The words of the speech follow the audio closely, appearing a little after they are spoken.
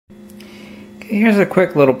Here's a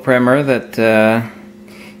quick little primer that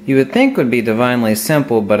you would think would be divinely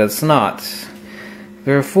simple, but it's not.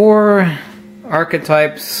 There are 4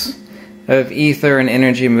 archetypes of ether and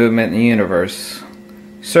energy movement in the universe: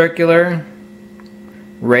 circular,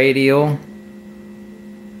 radial,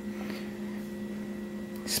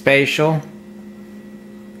 spatial,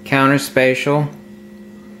 counterspatial.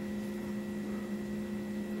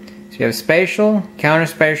 So you have spatial,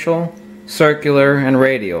 counterspatial, circular, and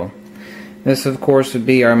radial. This, of course, would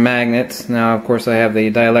be our magnets. Now, of course, I have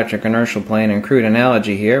the dielectric inertial plane and crude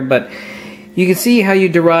analogy here, but you can see how you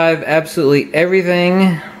derive absolutely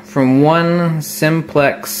everything from one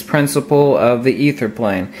simplex principle of the ether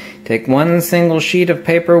plane. Take one single sheet of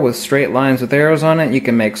paper with straight lines with arrows on it. You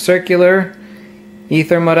can make circular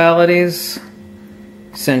ether modalities,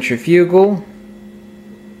 centrifugal,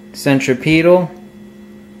 centripetal,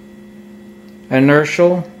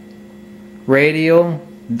 inertial, radial,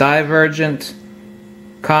 divergent,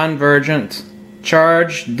 convergent,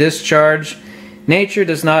 charge, discharge. Nature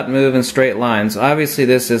does not move in straight lines. Obviously,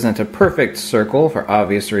 this isn't a perfect circle for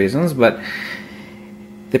obvious reasons, but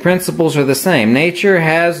the principles are the same. Nature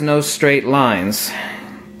has no straight lines.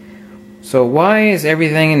 So why is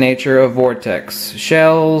everything in nature a vortex?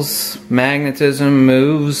 Shells, magnetism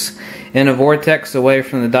moves in a vortex away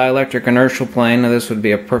from the dielectric inertial plane. Now, this would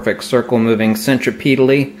be a perfect circle moving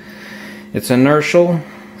centripetally. It's inertial,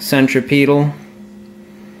 centripetal,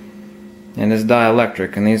 and is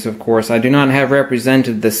dielectric. And these, of course, I do not have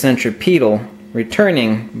represented the centripetal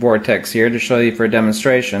returning vortex here to show you for a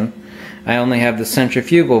demonstration. I only have the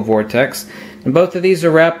centrifugal vortex. And both of these are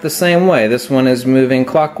wrapped the same way. This one is moving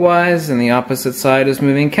clockwise and the opposite side is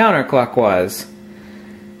moving counterclockwise.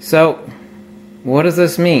 So, what does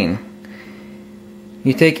this mean?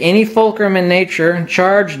 You take any fulcrum in nature: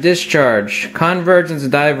 charge, discharge, convergence,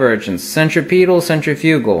 divergence, centripetal,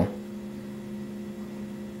 centrifugal,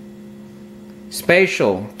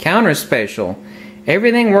 spatial, counterspatial.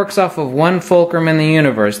 Everything works off of one fulcrum in the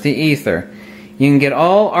universe, the ether. You can get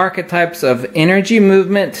all archetypes of energy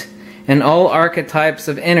movement and all archetypes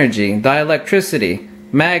of energy: dielectricity,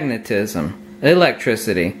 magnetism,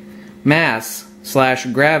 electricity,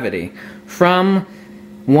 mass/gravity, from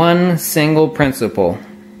one single principle: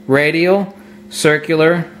 radial,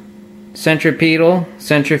 circular, centripetal,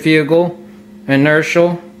 centrifugal,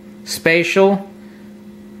 inertial, spatial.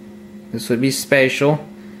 This would be spatial.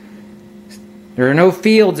 There are no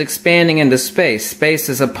fields expanding into space. Space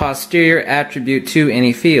is a posterior attribute to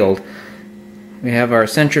any field. We have our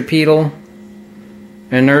centripetal,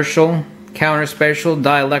 inertial, counterspatial,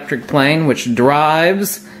 dielectric plane, which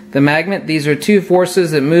drives the magnet. These are 2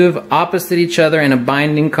 forces that move opposite each other in a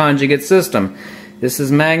binding conjugate system. This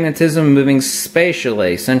is magnetism moving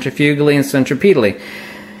spatially, centrifugally, and centripetally.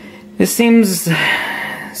 This seems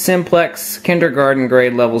simplex kindergarten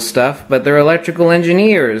grade level stuff, but there are electrical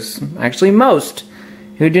engineers, actually most,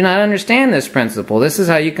 who do not understand this principle. This is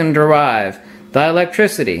how you can derive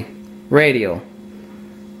dielectricity, radial,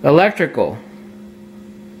 electrical,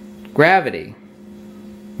 gravity,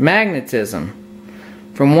 magnetism,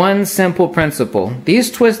 from one simple principle.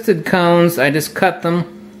 These twisted cones, I just cut them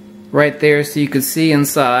right there so you could see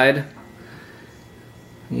inside.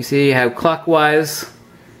 You see you have clockwise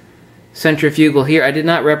centrifugal here. I did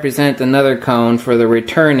not represent another cone for the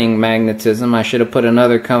returning magnetism. I should have put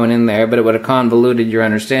another cone in there, but it would have convoluted your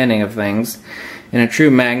understanding of things. In a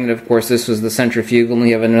true magnet, of course, this was the centrifugal, and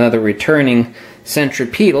you have another returning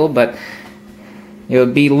centripetal, but it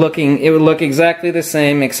would look exactly the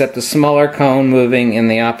same, except a smaller cone moving in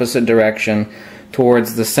the opposite direction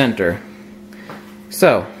towards the center.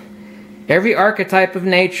 So, every archetype of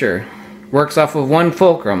nature works off of one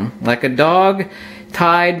fulcrum, like a dog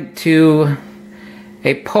tied to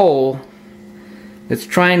a pole that's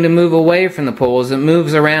trying to move away from the pole. As it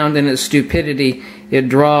moves around in its stupidity, it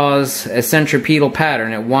draws a centripetal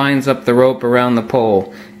pattern. It winds up the rope around the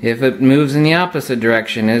pole. If it moves in the opposite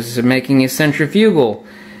direction, it's making a centrifugal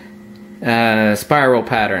spiral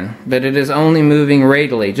pattern. But it is only moving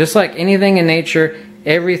radially. Just like anything in nature,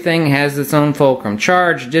 everything has its own fulcrum.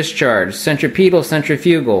 Charge, discharge, centripetal,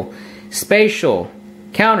 centrifugal, spatial,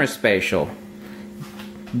 counterspatial,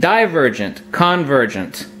 divergent,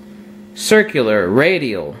 convergent, circular,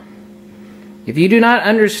 radial. If you do not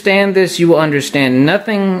understand this, you will understand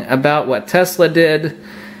nothing about what Tesla did,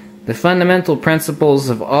 the fundamental principles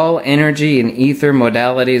of all energy and ether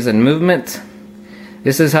modalities and movement.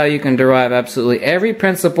 This is how you can derive absolutely every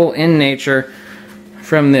principle in nature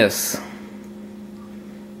from this.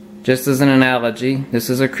 Just as an analogy, this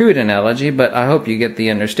is a crude analogy, but I hope you get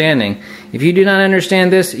the understanding. If you do not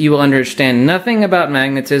understand this, you will understand nothing about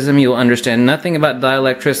magnetism, you will understand nothing about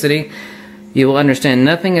dielectricity. You will understand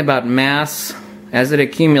nothing about mass as it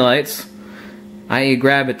accumulates, i.e.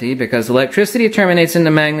 gravity, because electricity terminates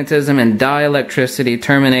into magnetism and dielectricity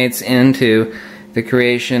terminates into the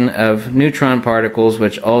creation of neutron particles,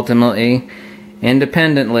 which ultimately,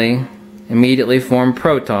 independently, immediately form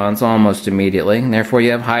protons, almost immediately, and therefore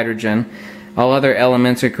you have hydrogen. All other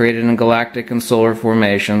elements are created in galactic and solar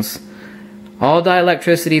formations. All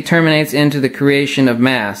dielectricity terminates into the creation of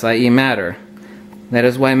mass, i.e. matter. That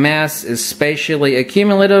is why mass is spatially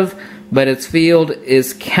accumulative, but its field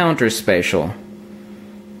is counterspatial,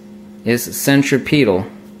 is centripetal.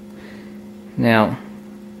 Now,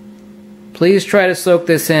 please try to soak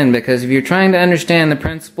this in, because if you're trying to understand the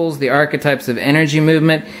principles, the archetypes of energy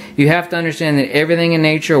movement, you have to understand that everything in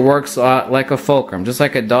nature works like a fulcrum, just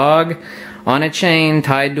like a dog on a chain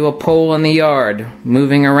tied to a pole in the yard,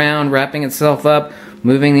 moving around, wrapping itself up,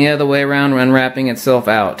 moving the other way around, unwrapping itself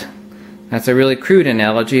out. That's a really crude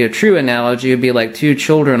analogy. A true analogy would be like two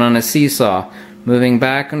children on a seesaw, moving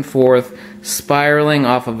back and forth, spiraling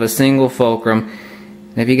off of a single fulcrum.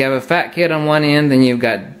 If you have a fat kid on one end, then you've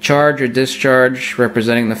got charge or discharge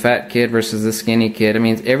representing the fat kid versus the skinny kid. It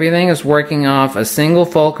means everything is working off a single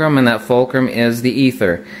fulcrum, and that fulcrum is the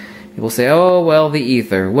ether. People say, oh, well, the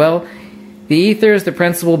ether. Well, the ether is the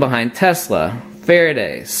principle behind Tesla,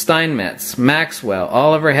 Faraday, Steinmetz, Maxwell,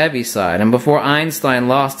 Oliver Heaviside. And before Einstein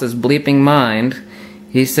lost his bleeping mind,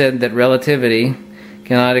 he said that relativity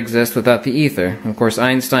cannot exist without the ether. Of course,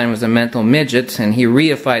 Einstein was a mental midget, and he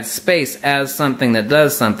reified space as something that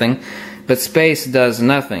does something, but space does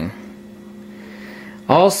nothing.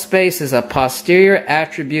 All space is a posterior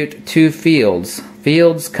attribute to fields.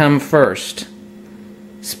 Fields come first.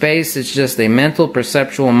 Space is just a mental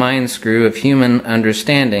perceptual mind screw of human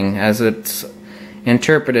understanding as it's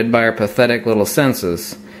interpreted by our pathetic little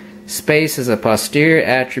senses. Space is a posterior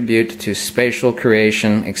attribute to spatial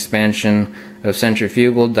creation, expansion of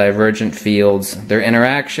centrifugal divergent fields, their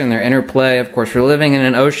interaction, their interplay. Of course, we're living in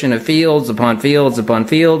an ocean of fields upon fields upon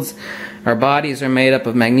fields. Our bodies are made up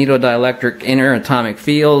of magnetodielectric interatomic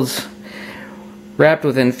fields, wrapped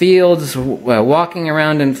within fields, walking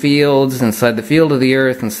around in fields, inside the field of the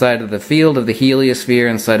Earth, inside of the field of the heliosphere,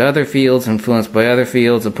 inside other fields, influenced by other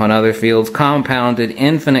fields upon other fields, compounded,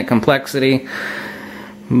 infinite complexity.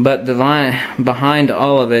 But divine, behind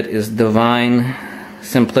all of it is divine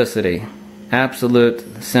simplicity.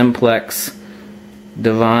 Absolute, simplex,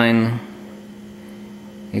 divine,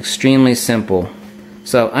 extremely simple.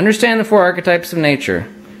 So understand the four archetypes of nature: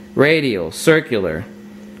 radial, circular,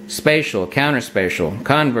 spatial, counterspatial,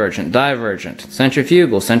 convergent, divergent,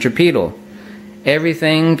 centrifugal, centripetal.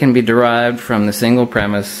 Everything can be derived from the single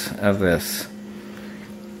premise of this.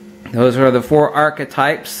 Those are the four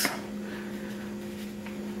archetypes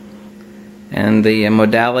and the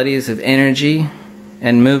modalities of energy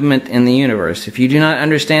and movement in the universe. If you do not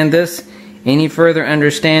understand this, any further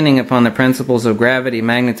understanding upon the principles of gravity,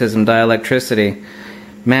 magnetism, dielectricity,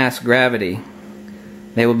 mass, gravity,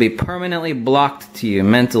 they will be permanently blocked to you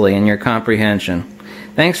mentally in your comprehension.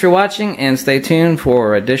 Thanks for watching, and stay tuned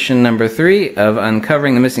for edition number 3 of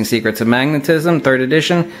Uncovering the Missing Secrets of Magnetism, 3rd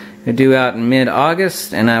edition, due out in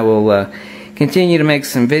mid-August, and I will continue to make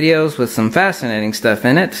some videos with some fascinating stuff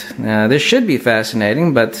in it. This should be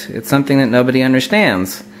fascinating, but it's something that nobody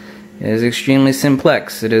understands. It is extremely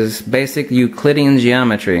simplex. It is basic Euclidean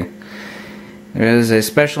geometry. There is a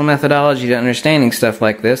special methodology to understanding stuff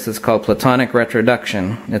like this. It's called Platonic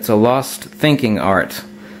retroduction. It's a lost thinking art.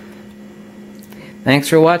 Thanks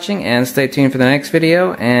for watching, and stay tuned for the next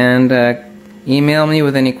video, and email me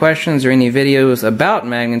with any questions or any videos about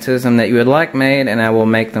magnetism that you would like made, and I will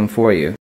make them for you.